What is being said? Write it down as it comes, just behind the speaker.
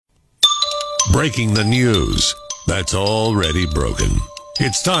Breaking the news that's already broken.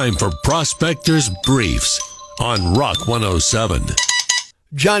 It's time for Prospector's Briefs on Rock 107.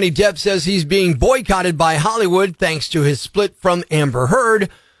 Johnny Depp says he's being boycotted by Hollywood thanks to his split from Amber Heard.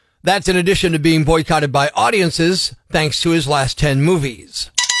 That's in addition to being boycotted by audiences thanks to his last 10 movies.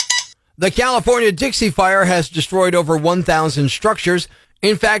 The California Dixie Fire has destroyed over 1,000 structures.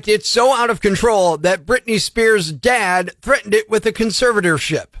 In fact, it's so out of control that Britney Spears' dad threatened it with a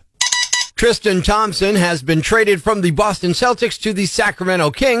conservatorship. Tristan Thompson has been traded from the Boston Celtics to the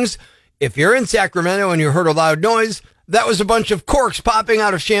Sacramento Kings. If you're in Sacramento and you heard a loud noise, that was a bunch of corks popping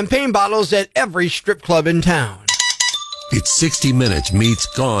out of champagne bottles at every strip club in town. It's 60 Minutes meets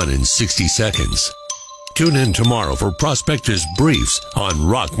Gone in 60 Seconds. Tune in tomorrow for Prospector's Briefs on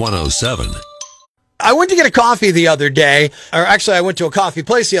Rock 107. I went to get a coffee the other day, or actually I went to a coffee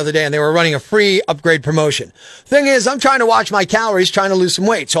place the other day and they were running a free upgrade promotion. Thing is, I'm trying to watch my calories, trying to lose some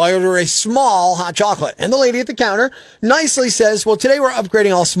weight. So I order a small hot chocolate and the lady at the counter nicely says, well, today we're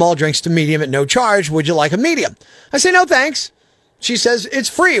upgrading all small drinks to medium at no charge. Would you like a medium? I say, no, thanks. She says, it's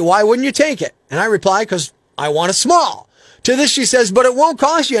free. Why wouldn't you take it? And I reply, because I want a small. To this, she says, but it won't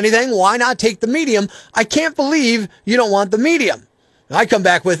cost you anything. Why not take the medium? I can't believe you don't want the medium. I come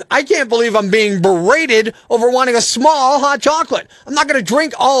back with, I can't believe I'm being berated over wanting a small hot chocolate. I'm not going to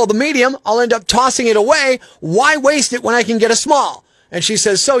drink all of the medium. I'll end up tossing it away. Why waste it when I can get a small? And she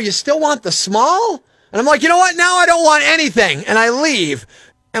says, so you still want the small? And I'm like, you know what? Now I don't want anything. And I leave.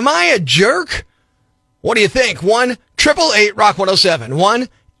 Am I a jerk? What do you think? 1-888-ROCK-107.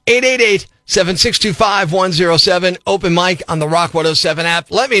 1-888-762-5107. Open mic on the Rock 107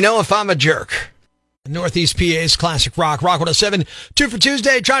 app. Let me know if I'm a jerk. Northeast PA's Classic Rock, Rock 107, 2 for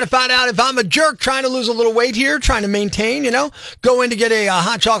Tuesday, trying to find out if I'm a jerk, trying to lose a little weight here, trying to maintain, go in to get a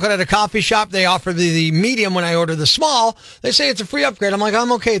hot chocolate at a coffee shop. They offer the medium when I order the small. They say it's a free upgrade. I'm like,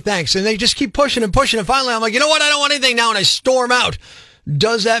 I'm okay, thanks. And they just keep pushing and pushing. And finally, I'm like, you know what? I don't want anything now. And I storm out.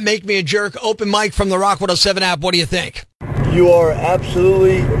 Does that make me a jerk? Open mic from the Rock 107 app. What do you think? You are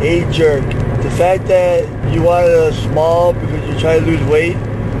absolutely a jerk. The fact that you wanted a small because you're trying to lose weight,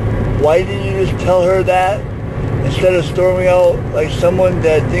 why didn't you just tell her that instead of storming out like someone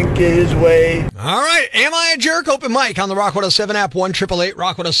that didn't get his way? All right. Am I a jerk? Open mic on the Rock 107 app.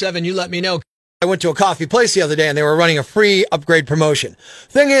 1-888-ROCK-107. You let me know. I went to a coffee place the other day and they were running a free upgrade promotion.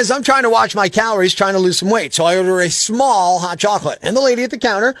 Thing is, I'm trying to watch my calories, trying to lose some weight. So I order a small hot chocolate and the lady at the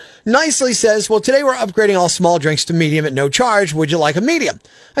counter nicely says, well, today we're upgrading all small drinks to medium at no charge. Would you like a medium?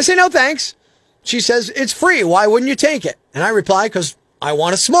 I say, no, thanks. She says, it's free. Why wouldn't you take it? And I reply, because I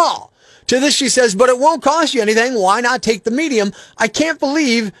want a small. To this, she says, but it won't cost you anything. Why not take the medium? I can't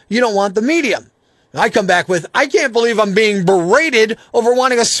believe you don't want the medium. I come back with, I can't believe I'm being berated over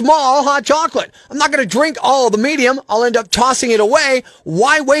wanting a small hot chocolate. I'm not going to drink all of the medium. I'll end up tossing it away.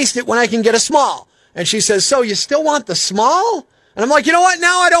 Why waste it when I can get a small? And she says, so you still want the small? And I'm like, you know what?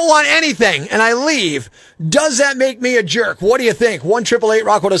 Now I don't want anything. And I leave. Does that make me a jerk? What do you think?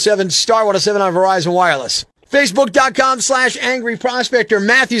 1-888-ROCK-107, star 107 on Verizon Wireless. Facebook.com/Angry Prospector.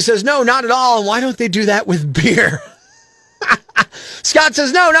 Matthew says, no, not at all. And why don't they do that with beer? Scott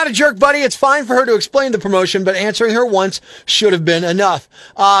says, no, not a jerk, buddy. It's fine for her to explain the promotion, but answering her once should have been enough.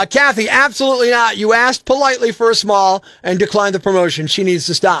 Kathy, absolutely not. You asked politely for a small and declined the promotion. She needs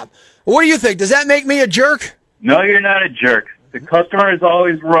to stop. What do you think? Does that make me a jerk? No, you're not a jerk. The customer is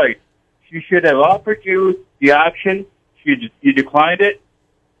always right. She should have offered you the option. You declined it.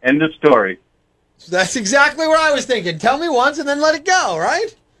 End of story. So that's exactly what I was thinking. Tell me once and then let it go,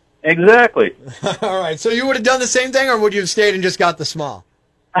 right? Exactly. All right. So you would have done the same thing, or would you have stayed and just got the small?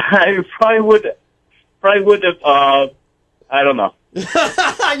 I probably would have, I don't know.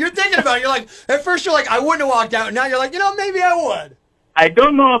 You're thinking about it. You're like, at first you're like, I wouldn't have walked out. Now you're like, maybe I would. I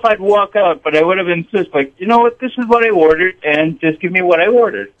don't know if I'd walk out, but I would have insisted, like, you know what, this is what I ordered, and just give me what I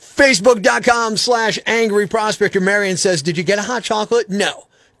ordered. Facebook.com/Angry Prospector. Marion says, did you get a hot chocolate? No.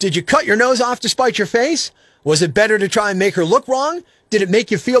 Did you cut your nose off to spite your face? Was it better to try and make her look wrong? Did it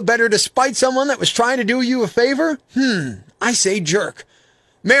make you feel better to spite someone that was trying to do you a favor? I say jerk.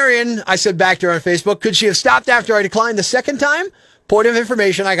 Marion, I said back to her on Facebook, could she have stopped after I declined the second time? Point of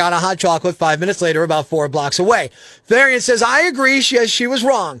information, I got a hot chocolate 5 minutes later, about 4 blocks away. Marion says, I agree, she was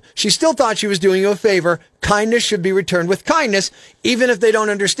wrong. She still thought she was doing you a favor. Kindness should be returned with kindness, even if they don't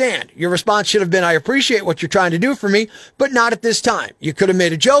understand. Your response should have been, I appreciate what you're trying to do for me, but not at this time. You could have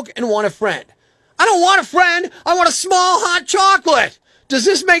made a joke and won a friend. I don't want a friend. I want a small hot chocolate. Does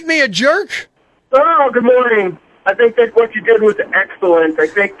this make me a jerk? Oh, good morning. I think that what you did was excellent. I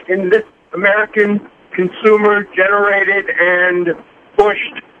think in this American consumer-generated and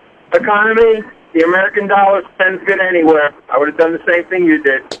pushed economy, The American dollar spends good anywhere. I would have done the same thing you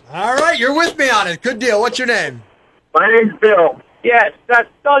did. All right, you're with me on it. Good deal. What's your name? My name's Bill. Yes, that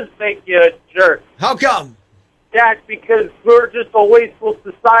does make you a jerk. How come? Jack, because we're just a wasteful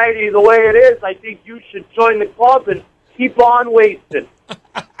society the way it is. I think you should join the club and keep on wasting.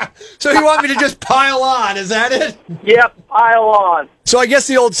 So you want me to just pile on, is that it? Yep, pile on. So I guess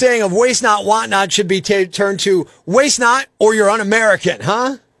the old saying of waste not, want not should be turned to waste not or you're un-American,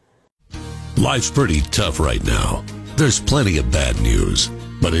 huh? Life's pretty tough right now. There's plenty of bad news,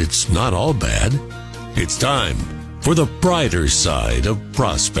 but it's not all bad. It's time for the brighter side of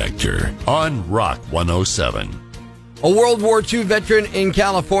Prospector on Rock 107. A World War II veteran in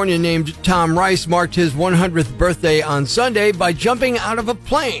California named Tom Rice marked his 100th birthday on Sunday by jumping out of a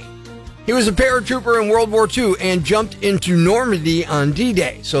plane. He was a paratrooper in World War II and jumped into Normandy on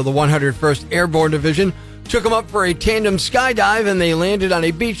D-Day, so the 101st Airborne Division took him up for a tandem skydive and they landed on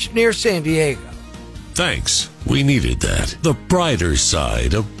a beach near San Diego. Thanks. We needed that. The brighter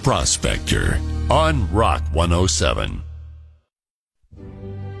side of Prospector on Rock 107.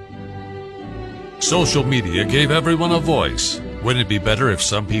 Social media gave everyone a voice. Wouldn't it be better if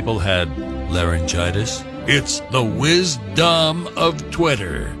some people had laryngitis? It's the wisdom of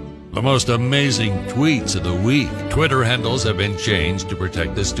Twitter. The most amazing tweets of the week. Twitter handles have been changed to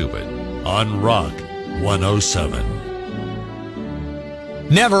protect the stupid. On Rock 107.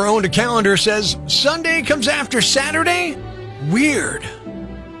 Never Owned a Calendar says, Sunday comes after Saturday? Weird.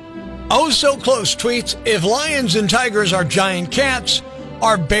 Oh So Close tweets, if lions and tigers are giant cats,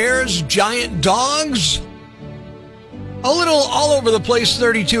 are bears giant dogs? A little all over the place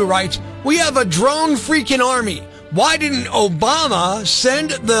 32 writes, we have a drone freaking army. Why didn't Obama send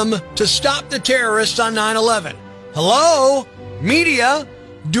them to stop the terrorists on 9/11? Hello? Media?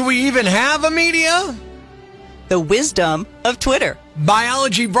 Do we even have a media? The wisdom of Twitter.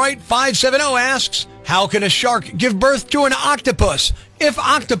 Biology Bright 570 asks, how can a shark give birth to an octopus if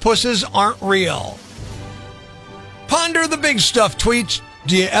octopuses aren't real? Ponder the Big Stuff tweets,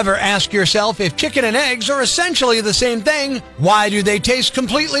 do you ever ask yourself if chicken and eggs are essentially the same thing? Why do they taste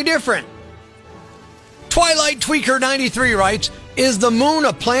completely different? Twilight Tweaker 93 writes, is the moon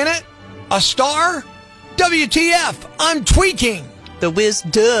a planet? A star? WTF, I'm tweaking. The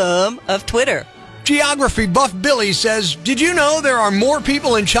wisdom of Twitter. Geography Buff Billy says, did you know there are more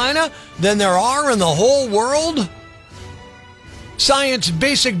people in China than there are in the whole world? Science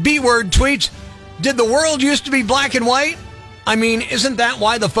Basic B-Word tweets, did the world used to be black and white? I mean, isn't that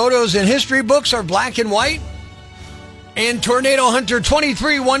why the photos in history books are black and white? And Tornado Hunter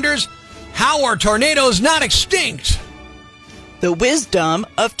 23 wonders, how are tornadoes not extinct? The wisdom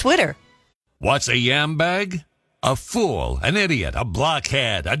of Twitter. What's a yam bag? A fool, an idiot, a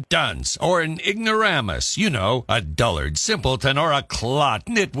blockhead, a dunce, or an ignoramus. You know, a dullard, simpleton, or a clot,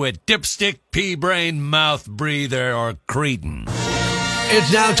 nitwit, dipstick, pea-brain, mouth breather, or cretin.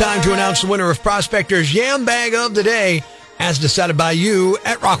 It's now time to announce the winner of Prospector's Yam Bag of the Day, as decided by you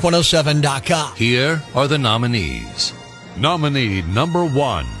at rock107.com. Here are the nominees. Nominee number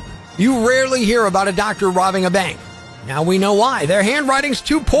 1. You rarely hear about a doctor robbing a bank. Now we know why. Their handwriting's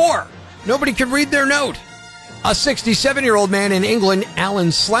too poor. Nobody can read their note. A 67-year-old man in England, Alan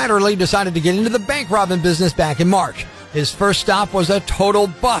Slatterly, decided to get into the bank robbing business back in March. His first stop was a total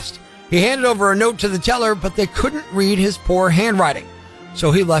bust. He handed over a note to the teller, but they couldn't read his poor handwriting.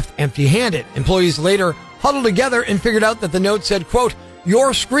 So he left empty-handed. Employees later huddled together and figured out that the note said, quote,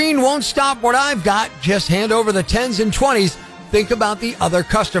 your screen won't stop what I've got. Just hand over the 10s and 20s. Think about the other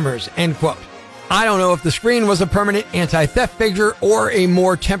customers, end quote. I don't know if the screen was a permanent anti-theft fixture or a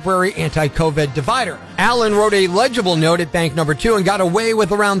more temporary anti-COVID divider. Alan wrote a legible note at bank number 2 and got away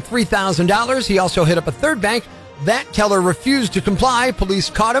with around $3,000. He also hit up a third bank. That teller refused to comply. Police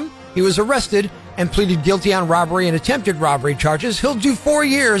caught him. He was arrested and pleaded guilty on robbery and attempted robbery charges. He'll do 4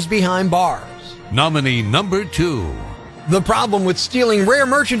 years behind bars. Nominee number 2. The problem with stealing rare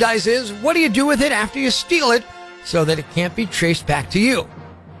merchandise is, what do you do with it after you steal it so that it can't be traced back to you?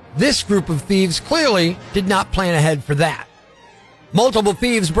 This group of thieves clearly did not plan ahead for that. Multiple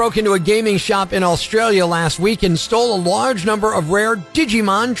thieves broke into a gaming shop in Australia last week and stole a large number of rare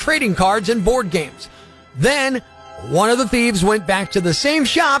Digimon trading cards and board games. Then, one of the thieves went back to the same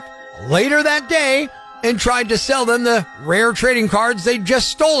shop later that day and tried to sell them the rare trading cards they'd just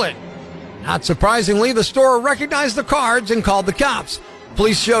stolen. Not surprisingly, the store recognized the cards and called the cops.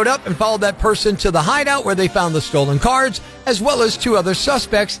 Police showed up and followed that person to the hideout where they found the stolen cards, as well as 2 other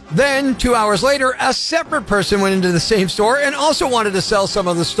suspects. Then, 2 hours later, a separate person went into the same store and also wanted to sell some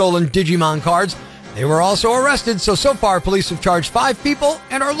of the stolen Digimon cards. They were also arrested, so far police have charged 5 people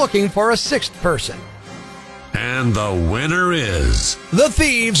and are looking for a 6th person. And the winner is... the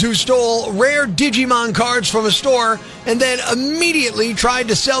thieves who stole rare Digimon cards from a store and then immediately tried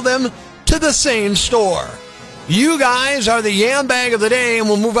to sell them to the same store. You guys are the Yam Bag of the Day, and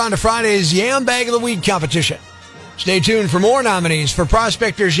we'll move on to Friday's Yam Bag of the Week competition. Stay tuned for more nominees for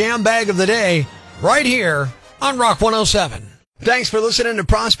Prospector's Yam Bag of the Day right here on Rock 107. Thanks for listening to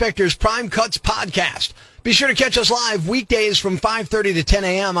Prospector's Prime Cuts podcast. Be sure to catch us live weekdays from 5:30 to 10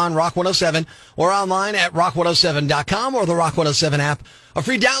 a.m. on Rock 107 or online at rock107.com or the Rock 107 app, a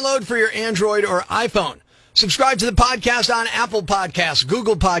free download for your Android or iPhone. Subscribe to the podcast on Apple Podcasts,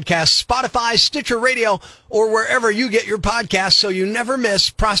 Google Podcasts, Spotify, Stitcher Radio, or wherever you get your podcasts so you never miss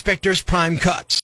Prospector's Prime Cuts.